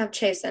 Stop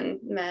chasing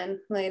men,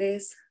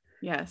 ladies.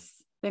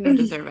 Yes, they don't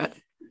deserve it.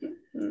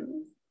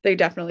 They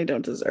definitely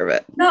don't deserve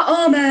it. Not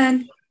all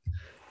men.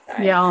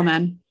 Sorry. Yeah, all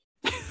men.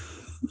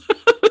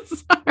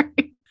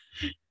 Sorry.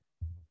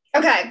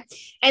 Okay,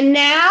 and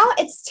now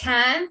it's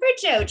time for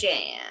Joe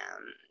Jam.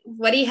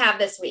 What do you have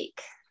this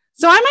week?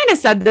 So I might have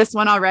said this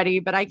one already,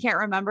 but I can't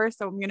remember.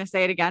 So I'm going to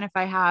say it again if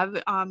I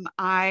have.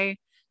 I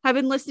have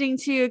been listening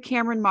to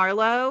Cameron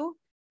Marlowe.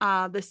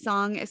 The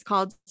song is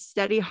called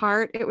Steady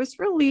Heart. It was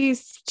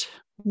released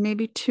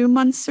maybe 2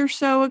 months or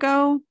so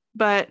ago,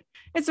 but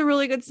it's a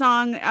really good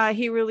song.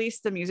 He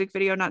released the music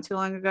video not too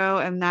long ago,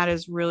 and that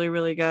is really,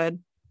 really good.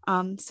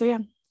 So yeah,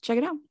 check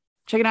it out.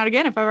 Check it out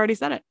again if I've already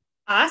said it.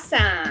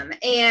 Awesome.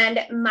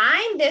 And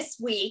mine this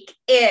week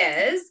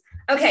is,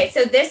 okay,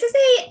 so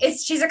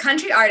she's a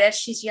country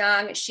artist. She's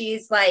young.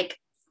 She's like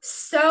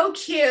so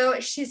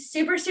cute. She's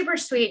super, super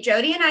sweet.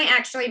 Jody and I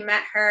actually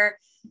met her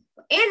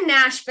in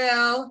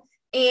Nashville.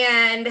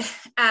 And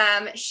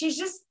she's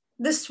just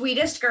the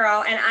sweetest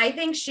girl. And I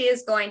think she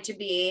is going to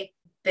be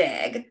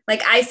big.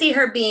 Like, I see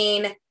her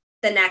being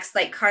the next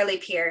like Carly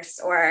Pierce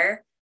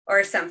or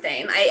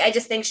something. I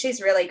just think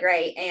she's really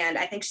great. And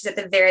I think she's at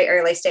the very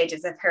early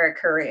stages of her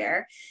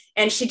career.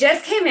 And she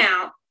just came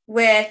out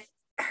with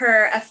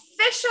her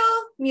official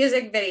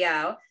music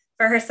video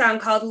for her song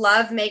called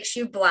Love Makes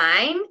You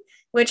Blind,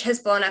 which has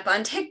blown up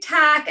on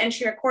TikTok. And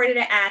she recorded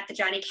it at the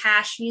Johnny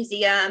Cash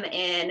Museum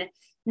in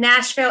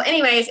Nashville.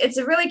 Anyways, it's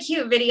a really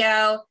cute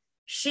video.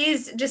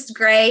 She's just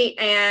great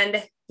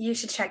and you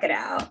should check it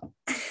out.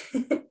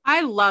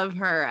 I love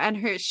her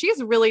and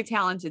she's really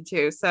talented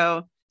too.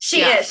 So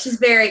she is. She's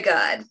very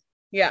good.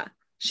 Yeah.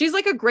 She's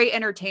like a great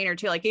entertainer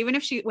too. Like, even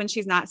if when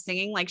she's not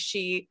singing, like,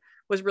 she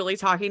was really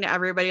talking to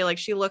everybody. Like,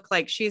 she looked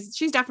like she's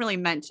definitely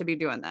meant to be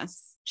doing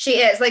this. She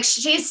is. Like,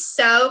 she's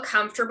so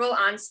comfortable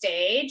on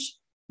stage.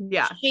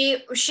 Yeah.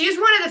 She's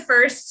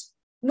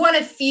one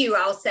of few,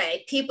 I'll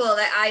say, people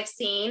that I've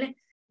seen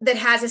that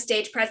has a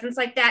stage presence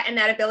like that and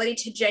that ability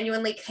to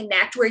genuinely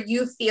connect where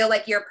you feel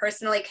like you're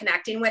personally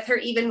connecting with her,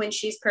 even when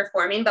she's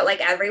performing, but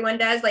like everyone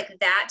does. Like,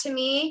 that to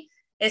me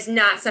is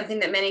not something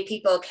that many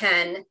people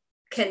can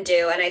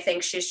do. And I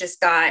think she's just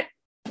got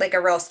like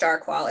a real star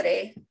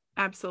quality.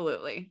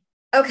 Absolutely.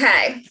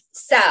 Okay.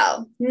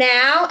 So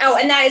now,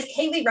 and that is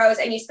Kaylee Rose,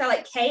 and you spell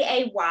it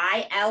Kayleeerose.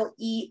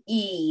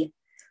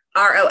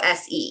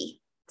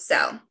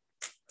 So,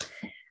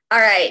 all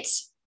right.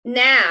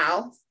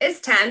 Now it's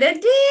time to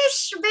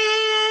dish,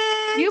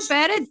 bitch. You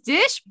better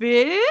dish,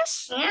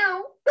 bitch.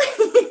 Ow.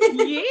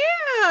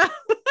 Yeah.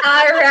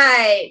 All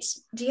right.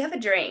 Do you have a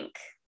drink?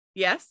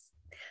 Yes.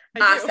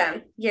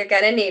 Awesome. You're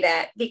going to need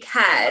it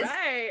because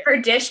right. for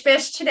Dish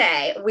Bish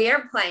today, we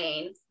are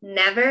playing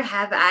Never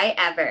Have I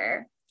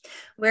Ever.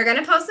 We're going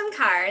to post some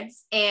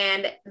cards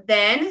and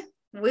then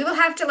we will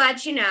have to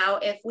let you know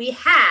if we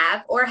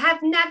have or have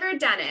never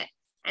done it.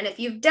 And if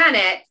you've done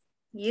it,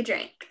 you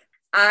drink.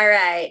 All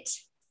right.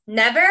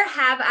 Never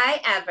have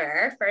I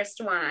ever,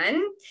 first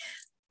one,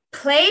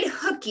 played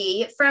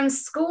hooky from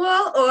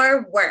school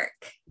or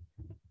work.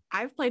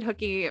 I've played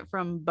hooky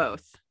from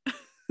both.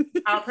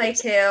 I'll play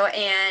too.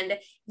 And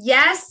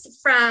yes,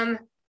 from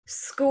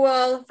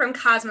school, from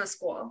Cosmo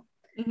School,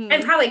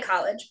 and probably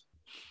college.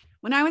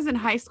 When I was in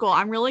high school,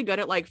 I'm really good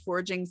at like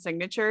forging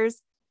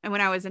signatures. And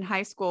when I was in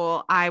high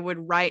school, I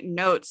would write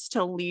notes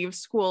to leave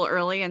school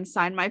early and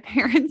sign my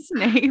parents'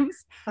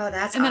 names. Oh, that's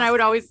and awesome. Then I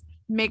would always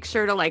make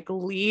sure to like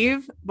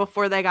leave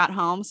before they got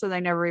home. So they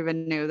never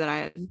even knew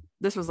that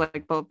this was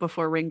like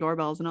before Ring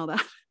doorbells and all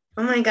that.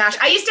 Oh my gosh.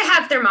 I used to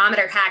have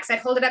thermometer hacks. I'd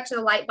hold it up to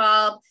the light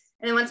bulb.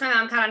 And then once my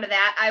mom caught onto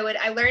that,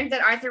 I learned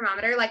that our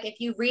thermometer, like if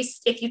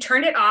you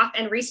turned it off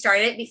and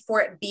restarted it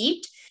before it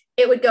beeped,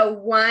 it would go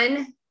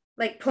 1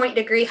 like point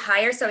degree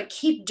higher. So I'd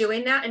keep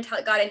doing that until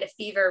it got into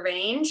fever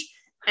range.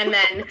 And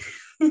then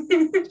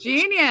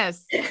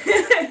genius.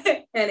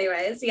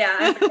 Anyways,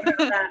 yeah.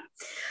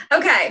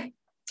 Okay.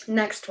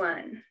 Next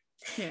one.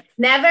 Yeah.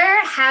 Never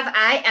have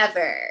I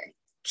ever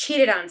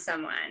cheated on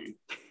someone.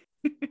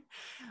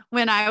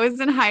 When I was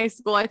in high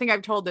school, I think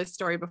I've told this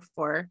story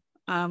before.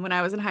 When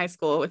I was in high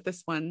school with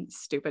this one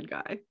stupid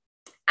guy. It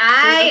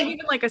wasn't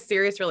even like a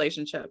serious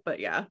relationship, but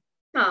yeah.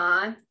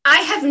 Aw, I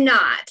have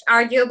not.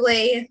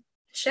 Arguably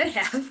should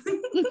have,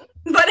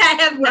 but I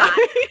have not.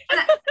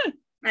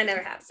 I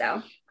never have.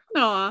 So.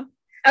 Aw.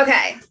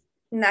 Okay.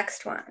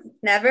 Next one.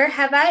 Never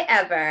have I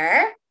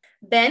ever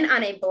been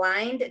on a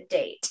blind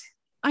date.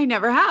 I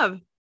never have.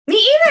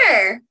 Me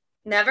either.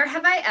 Never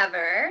have I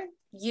ever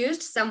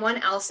used someone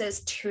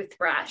else's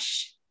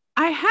toothbrush.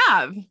 I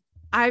have.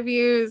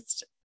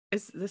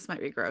 This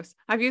might be gross.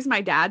 I've used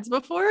my dad's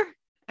before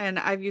and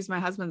I've used my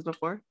husband's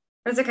before.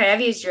 That's okay.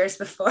 I've used yours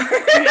before.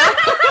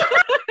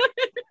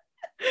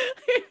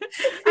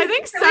 I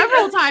think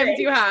several times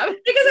you have.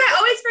 Because I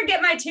always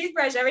forget my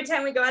toothbrush every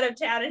time we go out of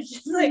town. It's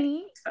just like,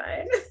 it's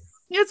fine.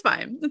 It's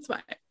fine. It's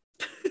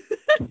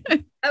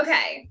fine.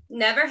 Okay.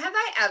 Never have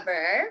I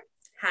ever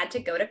had to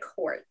go to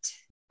court.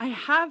 I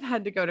have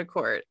had to go to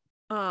court.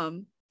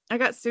 I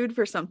got sued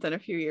for something a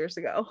few years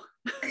ago.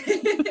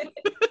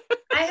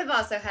 I have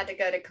also had to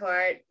go to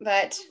court,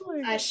 but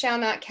I shall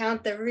not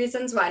count the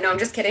reasons why. No, I'm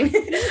just kidding.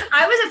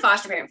 I was a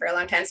foster parent for a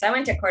long time, so I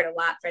went to court a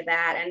lot for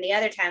that. And the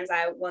other times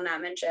I will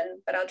not mention,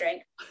 but I'll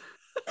drink.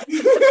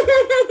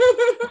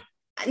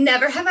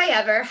 Never have I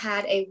ever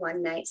had a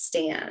one-night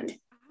stand.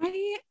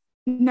 I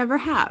never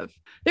have.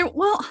 It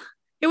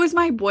was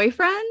my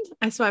boyfriend.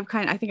 I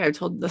think I've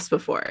told this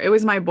before. It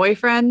was my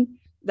boyfriend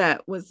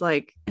that was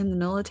like in the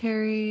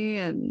military.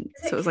 And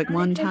so it was like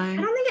one time.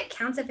 I don't think it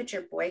counts if it's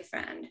your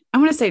boyfriend. I'm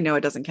going to say no,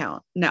 it doesn't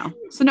count. No.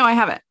 So no, I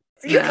haven't.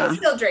 So you can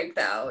still drink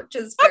though,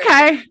 just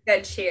okay.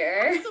 Good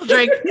cheer. Still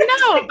drink.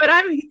 No, but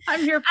I'm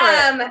here for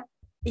it.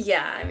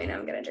 Yeah, I mean,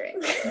 I'm going to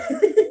drink.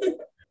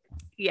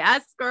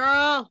 Yes,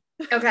 girl.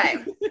 Okay.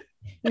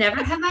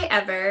 Never have I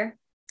ever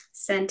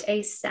sent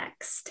a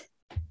sext.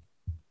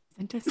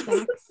 Sent a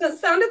sext? That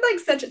sounded like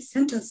such a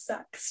sent a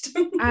sext.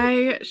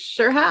 I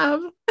sure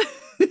have.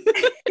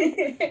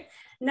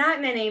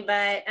 Not many,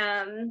 but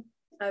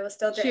I will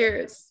still drink.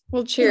 Cheers.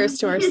 Well, cheers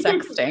to our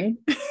sexting.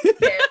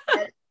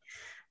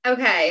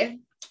 Okay.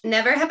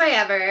 Never have I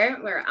ever,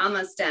 we're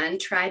almost done,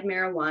 tried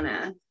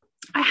marijuana.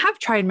 I have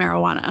tried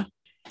marijuana.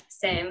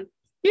 Same.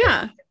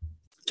 Yeah.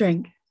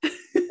 Drink.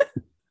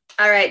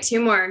 All right,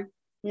 2 more.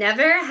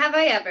 Never have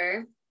I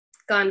ever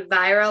gone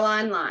viral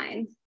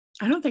online.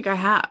 I don't think I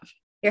have.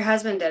 Your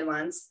husband did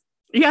once.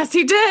 Yes,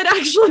 he did,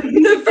 actually.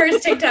 The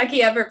first TikTok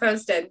he ever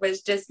posted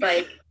was just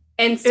like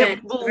instant.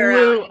 It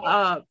blew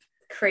up.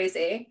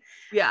 Crazy.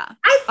 Yeah.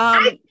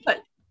 But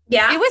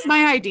yeah, it was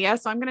my idea,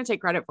 so I'm going to take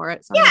credit for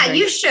it. So yeah,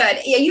 you should.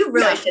 Yeah, you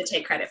really should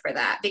take credit for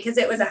that because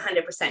it was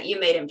 100%. You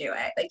made him do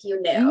it. Like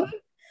you knew. Mm-hmm.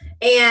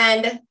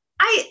 And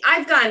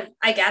I've gone,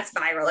 I guess,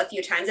 viral a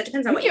few times. It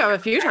depends on what you have a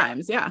few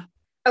times. Yeah.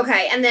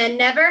 Okay. And then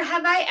never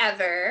have I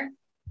ever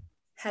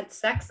had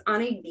sex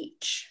on a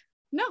beach.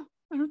 No,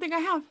 I don't think I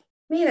have.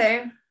 Me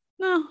either.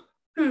 No.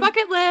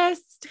 Bucket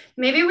list.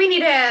 Maybe we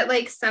need a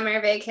like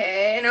summer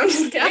vacay. No, I'm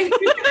just kidding.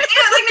 Like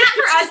not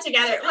for us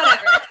together.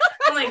 Whatever.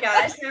 Oh my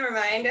gosh. Never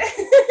mind. Wow.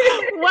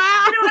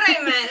 I know what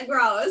I meant.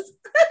 Gross.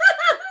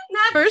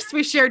 First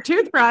we share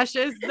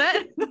toothbrushes.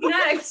 Then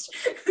next.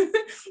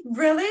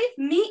 Really?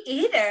 Me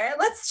either.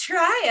 Let's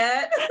try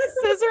it.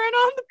 Scissoring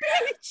on the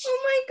beach. Oh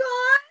my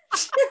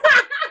gosh.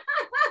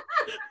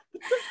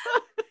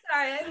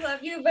 Sorry, I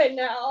love you, but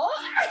no.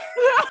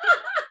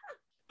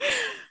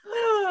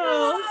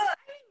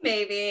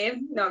 Maybe.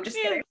 No, I'm just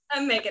kidding.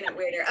 I'm making it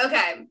weirder.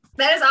 Okay.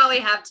 That is all we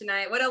have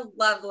tonight. What a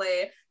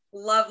lovely,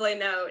 lovely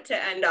note to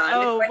end on.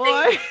 Oh,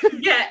 boy.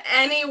 Get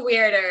any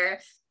weirder,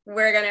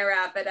 we're going to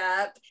wrap it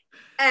up.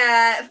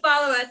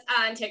 Follow us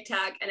on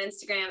TikTok and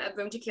Instagram at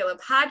Boom Tequila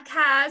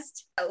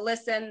Podcast.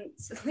 Listen,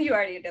 you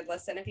already did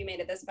listen if you made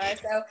it this far.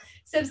 So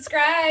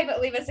subscribe,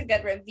 leave us a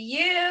good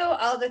review,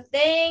 all the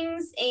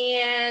things,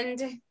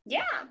 and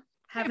yeah,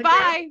 have a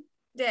Bye.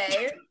 good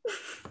day.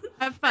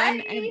 Have fun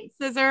Bye. and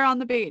scissor on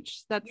the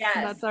beach. That's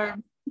Yes. our.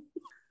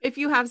 If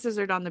you have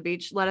scissored on the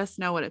beach, let us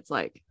know what it's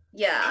like.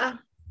 Yeah.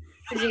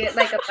 Did you get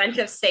like a bunch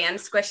of sand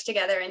squished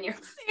together in your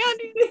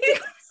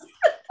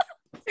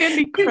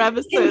Sandy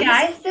crevices. Can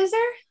guys scissor?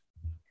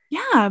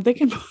 Yeah, they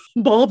can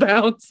ball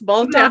bounce,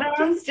 ball tap.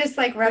 Moms just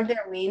like rub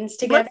their wings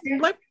together.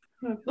 Flip.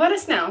 Let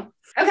us know.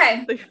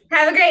 Okay.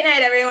 Have a great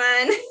night,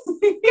 everyone.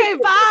 Okay,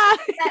 bye.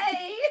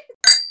 Bye.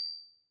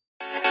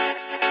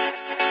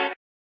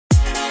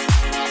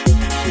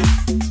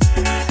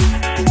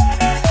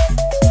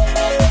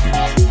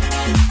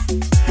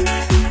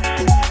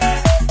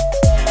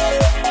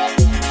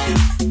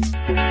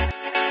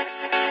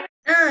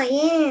 Oh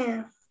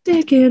yeah.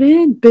 Stick it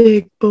in,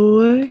 big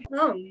boy.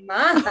 Oh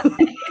my.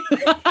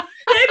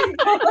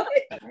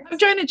 I'm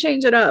trying to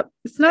change it up.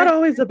 It's not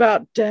always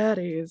about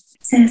daddies.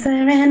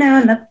 Scissoring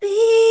on the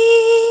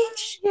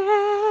beach.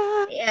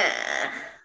 Yeah. Yeah.